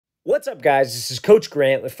What's up, guys? This is Coach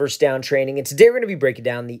Grant with First Down Training, and today we're going to be breaking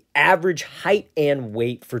down the average height and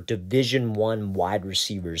weight for Division One wide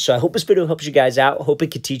receivers. So I hope this video helps you guys out. I hope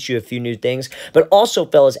it could teach you a few new things. But also,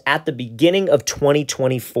 fellas, at the beginning of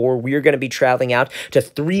 2024, we are going to be traveling out to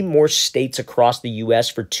 3 more states across the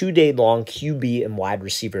U.S. for 2-day-long QB and wide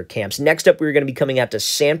receiver camps. Next up, we're going to be coming out to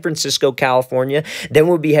San Francisco, California. Then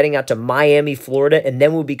we'll be heading out to Miami, Florida, and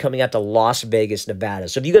then we'll be coming out to Las Vegas, Nevada.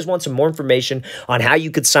 So if you guys want some more information on how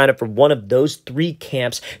you could sign up for one of those 3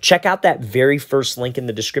 camps, check out that very first link in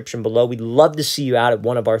the description below. We'd love to see you out at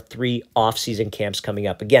one of our 3 off-season camps coming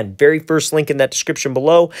up. Again, very first link in that description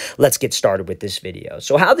below. Let's get started with this video.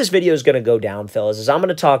 So how this video is going to go down, fellas, is I'm going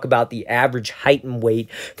to talk about the average height and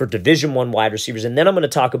weight for Division One wide receivers, and then I'm going to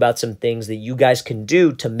talk about some things that you guys can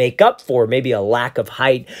do to make up for maybe a lack of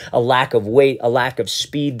height, a lack of weight, a lack of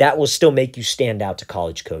speed that will still make you stand out to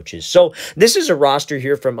college coaches. So this is a roster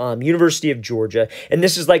here from University of Georgia, and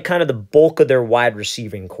this is like kind of the bulk of their wide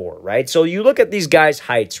receiving core, right? So you look at these guys'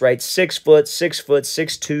 heights, right? 6 foot, 6 foot,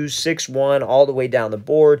 6'2", 6'1", all the way down the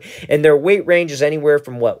board. And their weight range is anywhere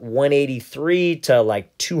from, 183 to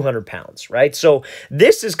like 200 pounds, right? So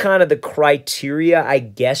this is kind of the criteria, I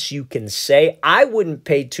guess you can say. I wouldn't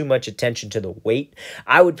pay too much attention to the weight.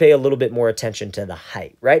 I would pay a little bit more attention to the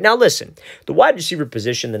height, right? Now listen, the wide receiver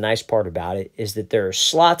position, the nice part about it is that there are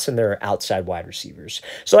slots and there are outside wide receivers.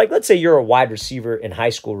 So like, let's say you're a wide receiver in high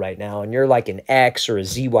school right now, and you're like an X or a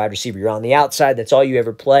Z wide receiver. You're on the outside. That's all you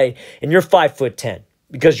ever play. And you're 5'10"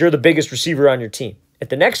 because you're the biggest receiver on your team. At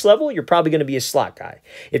the next level, you're probably going to be a slot guy.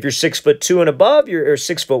 If you're 6'2" and above, or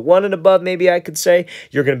 6'1" and above, maybe I could say,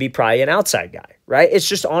 you're going to be probably an outside guy, right? It's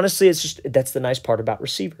just, honestly, that's the nice part about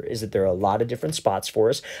receiver, is that there are a lot of different spots for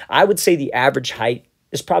us. I would say the average height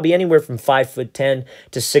is probably anywhere from 5'10"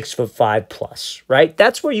 to 6'5" plus, right?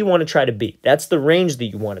 That's where you want to try to be. That's the range that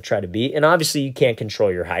you want to try to be. And obviously you can't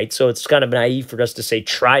control your height. So it's kind of naive for us to say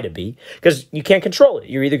try to be, because you can't control it.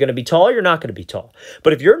 You're either going to be tall or you're not going to be tall.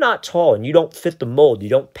 But if you're not tall and you don't fit the mold, you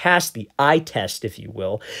don't pass the eye test, if you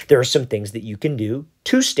will, there are some things that you can do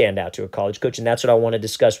to stand out to a college coach. And that's what I want to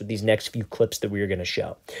discuss with these next few clips that we are going to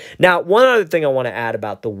show. Now, one other thing I want to add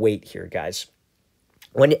about the weight here, guys.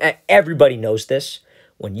 When everybody knows this,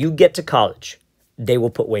 when you get to college, they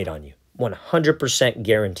will put weight on you. 100%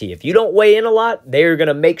 guarantee. If you don't weigh in a lot, they're going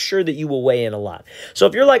to make sure that you will weigh in a lot. So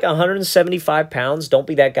if you're like 175 pounds, don't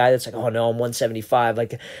be that guy that's like, oh no, I'm 175.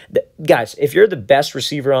 Like, guys, if you're the best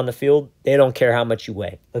receiver on the field, they don't care how much you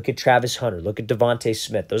weigh. Look at Travis Hunter. Look at Devontae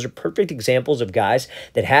Smith. Those are perfect examples of guys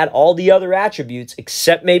that had all the other attributes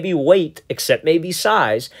except maybe weight, except maybe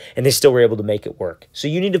size, and they still were able to make it work. So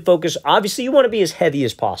you need to focus. Obviously, you want to be as heavy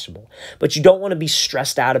as possible, but you don't want to be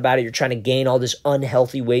stressed out about it. You're trying to gain all this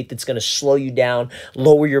unhealthy weight that's going to slow you down,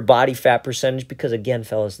 lower your body fat percentage, because again,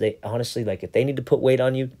 fellas, they honestly, like, if they need to put weight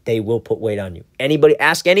on you, they will put weight on you.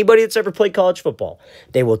 Ask anybody that's ever played college football.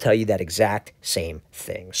 They will tell you that exact same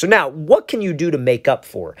thing. So now, what can you do to make up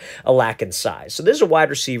for a lack in size? So this is a wide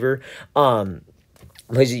receiver,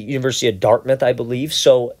 plays at the University of Dartmouth, I believe.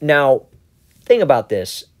 So now, thing about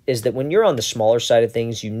this is that when you're on the smaller side of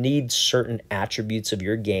things, you need certain attributes of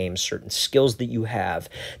your game, certain skills that you have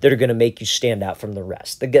that are going to make you stand out from the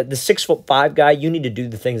rest. The 6'5" guy, you need to do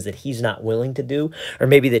the things that he's not willing to do, or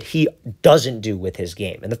maybe that he doesn't do with his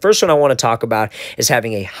game. And the first one I want to talk about is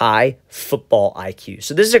having a high football IQ.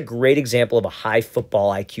 So this is a great example of a high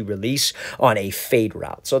football IQ release on a fade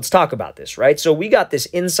route. So let's talk about this, right? So we got this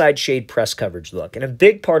inside shade press coverage look, and a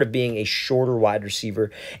big part of being a shorter wide receiver,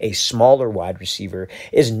 a smaller wide receiver,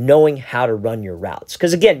 is knowing how to run your routes.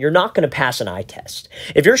 Because again, you're not going to pass an eye test.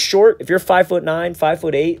 If you're short, if you're 5'9",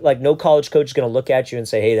 5'8", like, no college coach is going to look at you and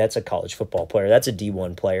say, hey, that's a college football player. That's a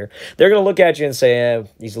D1 player. They're going to look at you and say,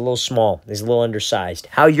 he's a little small. He's a little undersized.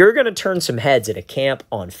 How you're going to turn some heads at a camp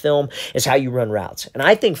on film is how you run routes. And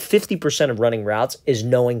I think 50% of running routes is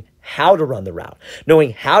knowing how to run the route,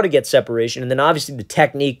 knowing how to get separation, and then obviously the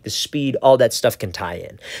technique, the speed, all that stuff can tie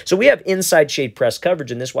in. So we have inside shade press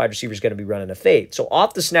coverage, and this wide receiver is going to be running a fade. So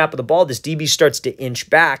off the snap of the ball, this DB starts to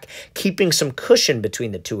inch back, keeping some cushion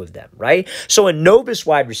between the two of them, right? So a novice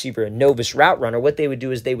wide receiver, a novice route runner, what they would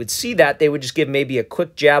do is they would see that, they would just give maybe a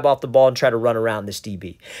quick jab off the ball and try to run around this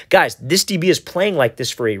DB. Guys, this DB is playing like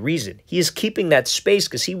this for a reason. He is keeping that space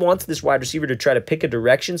because he wants this wide receiver to try to pick a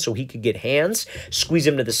direction so he could get hands, squeeze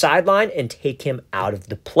him to the sideline, and take him out of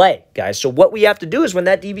the play, guys. So what we have to do is when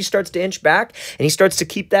that DB starts to inch back and he starts to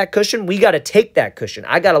keep that cushion, we got to take that cushion.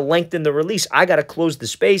 I got to lengthen the release. I got to close the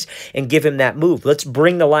space and give him that move. Let's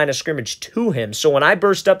bring the line of scrimmage to him. So when I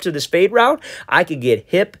burst up to this fade route, I could get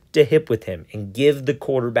hip to hip with him and give the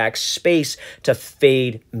quarterback space to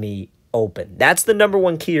fade me open. That's the number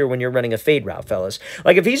one key here when you're running a fade route, fellas.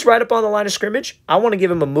 Like if he's right up on the line of scrimmage, I want to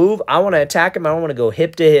give him a move. I want to attack him. I want to go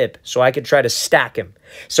hip to hip so I can try to stack him.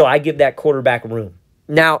 So I give that quarterback room.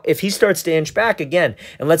 Now, if he starts to inch back again,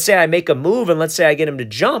 and let's say I make a move and let's say I get him to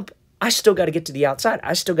jump, I still got to get to the outside.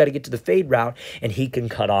 I still got to get to the fade route, and he can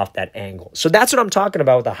cut off that angle. So that's what I'm talking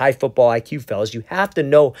about with the high football IQ, fellas. You have to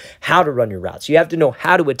know how to run your routes. You have to know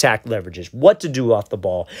how to attack leverages, what to do off the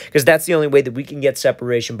ball, because that's the only way that we can get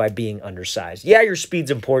separation by being undersized. Yeah, your speed's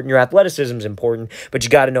important, your athleticism's important, but you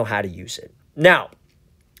got to know how to use it. Now,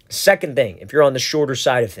 second thing, if you're on the shorter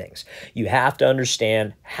side of things, you have to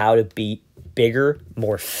understand how to beat bigger,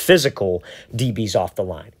 more physical DBs off the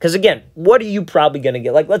line. Because again, what are you probably going to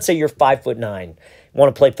get? Like, let's say you're 5'9",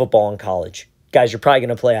 want to play football in college. Guys, you're probably going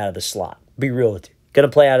to play out of the slot. Be real with you. Going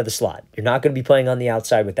to play out of the slot. You're not going to be playing on the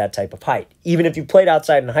outside with that type of height. Even if you played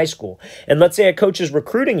outside in high school. And let's say a coach is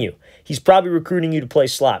recruiting you. He's probably recruiting you to play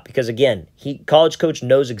slot because, again, college coach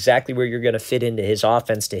knows exactly where you're going to fit into his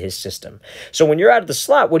offense, to his system. So when you're out of the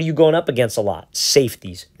slot, what are you going up against a lot?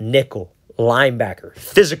 Safeties, nickel, linebacker,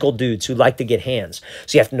 physical dudes who like to get hands.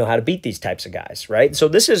 So you have to know how to beat these types of guys, right? So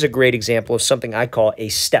this is a great example of something I call a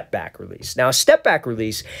step back release. Now, a step back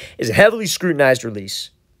release is a heavily scrutinized release.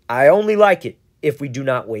 I only like it if we do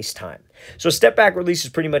not waste time. So a step back release is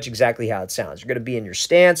pretty much exactly how it sounds. You're going to be in your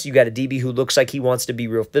stance. You got a DB who looks like he wants to be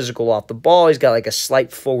real physical off the ball. He's got like a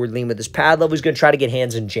slight forward lean with his pad level. He's going to try to get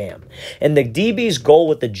hands and jam. And the DB's goal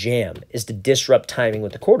with the jam is to disrupt timing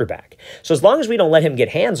with the quarterback. So as long as we don't let him get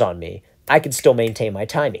hands on me, I can still maintain my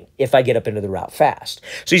timing if I get up into the route fast.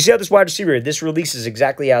 So you see how this wide receiver, this release is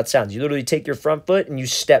exactly how it sounds. You literally take your front foot and you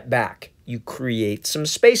step back. You create some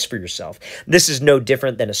space for yourself. This is no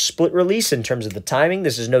different than a split release in terms of the timing.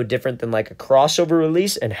 This is no different than like a crossover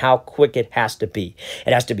release and how quick it has to be.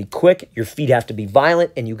 It has to be quick, your feet have to be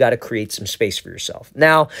violent, and you got to create some space for yourself.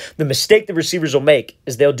 Now, the mistake the receivers will make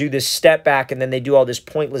is they'll do this step back and then they do all this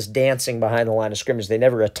pointless dancing behind the line of scrimmage. They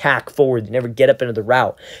never attack forward. They never get up into the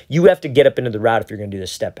route. You have to get up into the route if you're going to do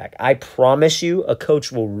this step back. I promise you, a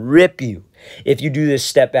coach will rip you if you do this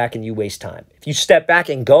step back and you waste time. If you step back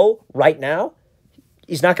and go right now,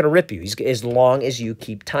 he's not going to rip you as long as you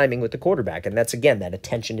keep timing with the quarterback. And that's, again, that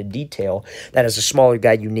attention to detail that as a smaller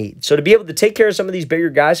guy you need. So to be able to take care of some of these bigger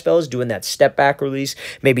guys, fellas, doing that step back release,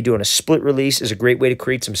 maybe doing a split release is a great way to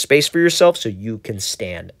create some space for yourself so you can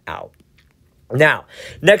stand out. Now,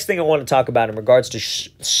 next thing I want to talk about in regards to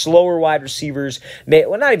slower wide receivers,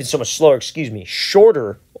 well, not even so much slower,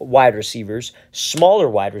 shorter wide receivers, smaller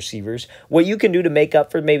wide receivers, what you can do to make up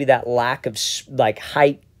for maybe that lack of like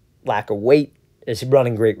height, lack of weight, is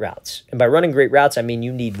running great routes. And by running great routes, I mean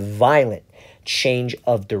you need violent change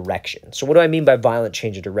of direction. So what do I mean by violent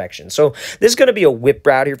change of direction? So this is going to be a whip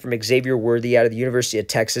route here from Xavier Worthy out of the University of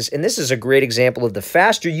Texas. And this is a great example of the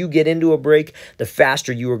faster you get into a break, the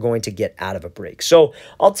faster you are going to get out of a break. So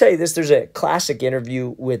I'll tell you this, there's a classic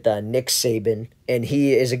interview with Nick Saban, and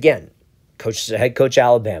he is, again, head coach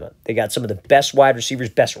Alabama. They got some of the best wide receivers,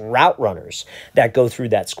 best route runners that go through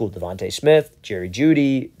that school. Devontae Smith, Jerry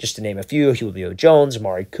Jeudy, just to name a few, Julio Jones,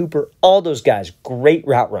 Amari Cooper, all those guys, great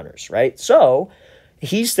route runners, right? So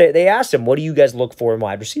they asked him, what do you guys look for in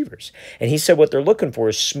wide receivers? And he said what they're looking for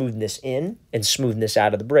is smoothness in and smoothness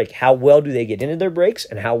out of the break. How well do they get into their breaks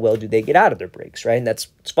and how well do they get out of their breaks, right? And it's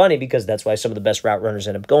funny because that's why some of the best route runners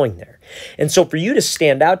end up going there. And so for you to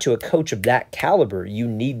stand out to a coach of that caliber, you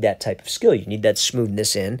need that type of skill. You need that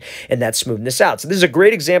smoothness in and that smoothness out. So this is a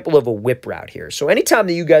great example of a whip route here. So anytime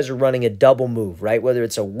that you guys are running a double move, right, whether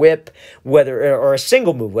it's a whip, or a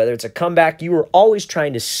single move, whether it's a comeback, you are always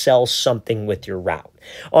trying to sell something with your route.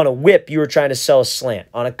 On a whip, you were trying to sell a slant.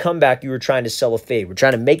 On a comeback, you were trying to sell a fade. We're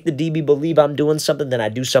trying to make the DB believe I'm doing something, then I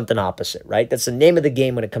do something opposite, right? That's the name of the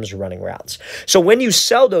game when it comes to running routes. So when you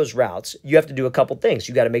sell those routes, you have to do a couple things.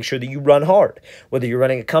 You got to make sure that you run hard. Whether you're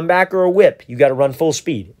running a comeback or a whip, you got to run full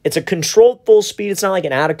speed. It's a controlled full speed. It's not like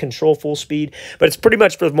an out of control full speed, but it's pretty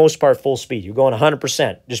much for the most part full speed. You're going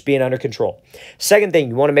 100%, just being under control. Second thing,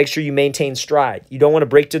 you want to make sure you maintain stride. You don't want to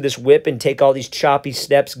break to this whip and take all these choppy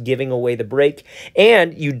steps, giving away the break. And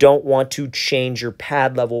you don't want to change your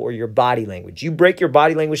pad level or your body language. You break, your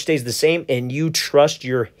body language stays the same, and you trust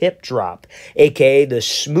your hip drop, aka the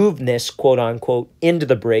smoothness, quote unquote, into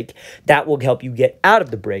the break. That will help you get out of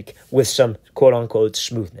the break with some quote unquote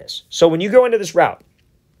smoothness. So when you go into this route,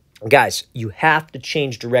 guys, you have to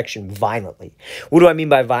change direction violently. What do I mean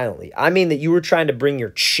by violently? I mean that you were trying to bring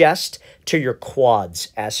your chest to your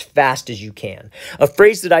quads as fast as you can. A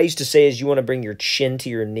phrase that I used to say is you want to bring your chin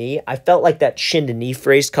to your knee. I felt like that chin to knee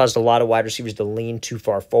phrase caused a lot of wide receivers to lean too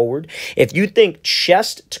far forward. If you think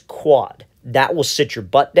chest to quad, That will sit your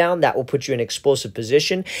butt down. That will put you in explosive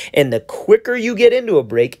position. And the quicker you get into a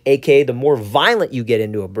break, aka the more violent you get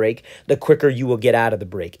into a break, the quicker you will get out of the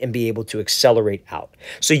break and be able to accelerate out.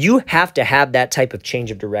 So you have to have that type of change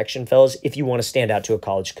of direction, fellas, if you want to stand out to a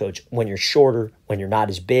college coach when you're shorter, when you're not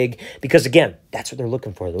as big. Because again, that's what they're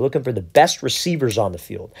looking for. They're looking for the best receivers on the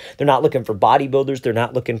field. They're not looking for bodybuilders. They're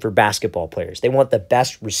not looking for basketball players. They want the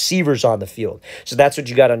best receivers on the field. So that's what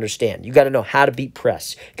you got to understand. You got to know how to beat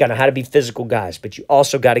press. You got to know how to be physical guys, but you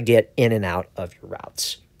also got to get in and out of your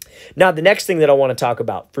routes. Now, the next thing that I want to talk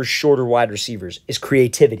about for shorter wide receivers is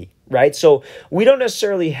creativity, right? So we don't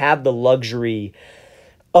necessarily have the luxury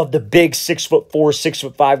of the big 6'4",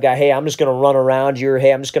 6'5" guy. Hey, I'm just going to run around you. Or,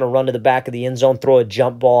 hey, I'm just going to run to the back of the end zone, throw a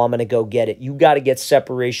jump ball. I'm going to go get it. You got to get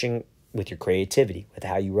separation with your creativity, with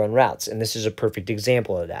how you run routes. And this is a perfect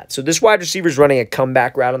example of that. So this wide receiver is running a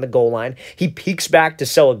comeback route on the goal line. He peeks back to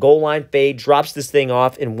sell a goal line fade, drops this thing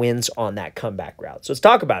off, and wins on that comeback route. So let's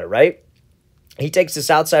talk about it, right? He takes this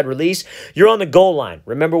outside release. You're on the goal line.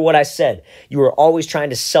 Remember what I said. You are always trying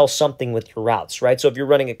to sell something with your routes, right? So if you're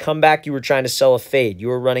running a comeback, you were trying to sell a fade. You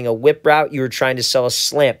were running a whip route, you were trying to sell a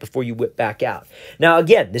slant before you whip back out. Now,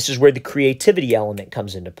 again, this is where the creativity element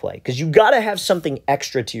comes into play because you got to have something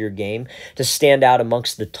extra to your game to stand out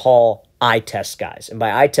amongst the tall eye test guys. And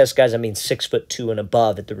by eye test guys, I mean 6'2" and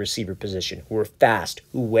above at the receiver position, who are fast,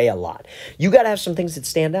 who weigh a lot. You got to have some things that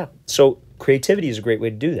stand out. So creativity is a great way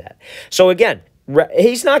to do that. So again,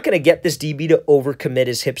 he's not going to get this DB to overcommit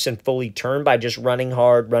his hips and fully turn by just running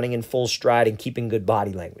hard, running in full stride, and keeping good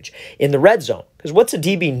body language. In the red zone, because what's a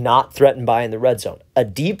DB not threatened by in the red zone? A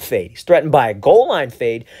deep fade. He's threatened by a goal line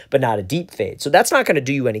fade, but not a deep fade. So that's not going to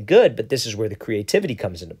do you any good, but this is where the creativity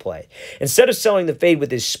comes into play. Instead of selling the fade with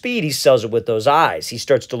his speed, he sells it with those eyes. He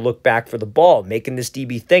starts to look back for the ball, making this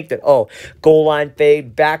DB think that, oh, goal line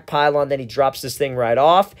fade, back pylon, then he drops this thing right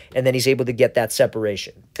off, and then he's able to get that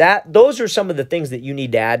separation. Those are some of the things that you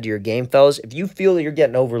need to add to your game, fellas. If you feel that you're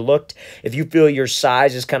getting overlooked, if you feel your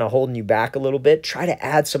size is kind of holding you back a little bit, try to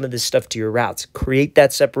add some of this stuff to your routes. Create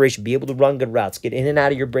that separation. Be able to run good routes. Get in and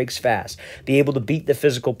out of your breaks fast. Be able to beat the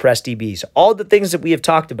physical press DBs. All the things that we have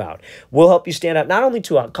talked about will help you stand out not only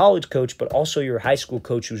to a college coach, but also your high school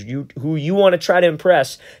coach who you want to try to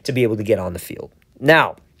impress to be able to get on the field.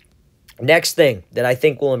 Now, next thing that I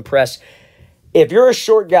think will impress, if you're a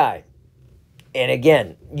short guy, and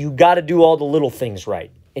again, you got to do all the little things right.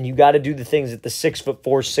 And you got to do the things that the 6'4",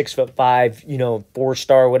 6'5",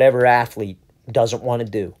 4-star, whatever athlete doesn't want to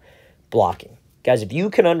do. Blocking. Guys, if you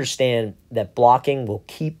can understand that blocking will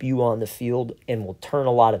keep you on the field and will turn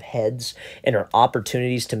a lot of heads and are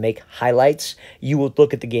opportunities to make highlights, you will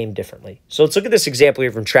look at the game differently. So let's look at this example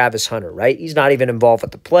here from Travis Hunter, right? He's not even involved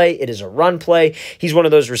with the play. It is a run play. He's one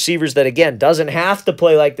of those receivers that, again, doesn't have to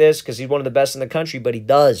play like this because he's one of the best in the country, but he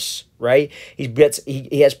does, right?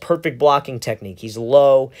 He has perfect blocking technique. He's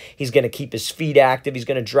low. He's going to keep his feet active. He's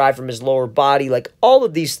going to drive from his lower body. Like, all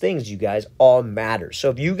of these things, you guys, all matter. So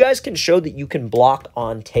if you guys can show that you can block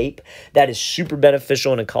on tape, that is super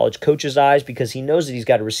beneficial in a college coach's eyes because he knows that he's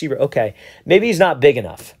got a receiver. Okay, maybe he's not big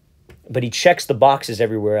enough, but he checks the boxes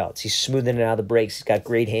everywhere else. He's smoothing it out of the breaks. He's got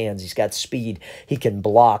great hands. He's got speed. He can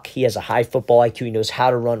block. He has a high football IQ. He knows how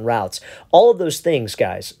to run routes. All of those things,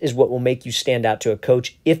 guys, is what will make you stand out to a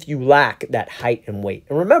coach if you lack that height and weight.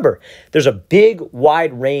 And remember, there's a big,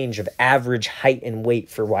 wide range of average height and weight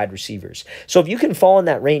for wide receivers. So if you can fall in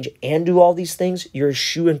that range and do all these things, you're a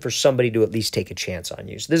shoo-in for somebody to at least take a chance on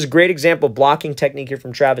you. So this is a great example of blocking technique here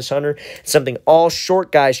from Travis Hunter. It's something all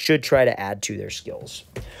short guys should try to add to their skills.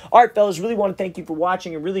 All right, fellas, really want to thank you for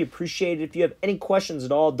watching. I really appreciate it. If you have any questions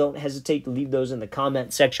at all, don't hesitate to leave those in the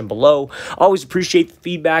comment section below. Always appreciate the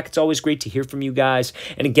feedback. It's always great to hear from you guys.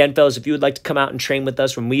 And again, fellas, if you would like to come out and train with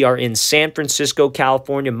us when we are in San Francisco,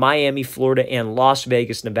 California, Miami, Florida, and Las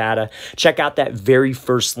Vegas, Nevada, check out that very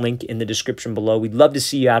first link in the description below. We'd love to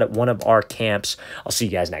see you out at one of our camps. I'll see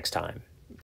you guys next time.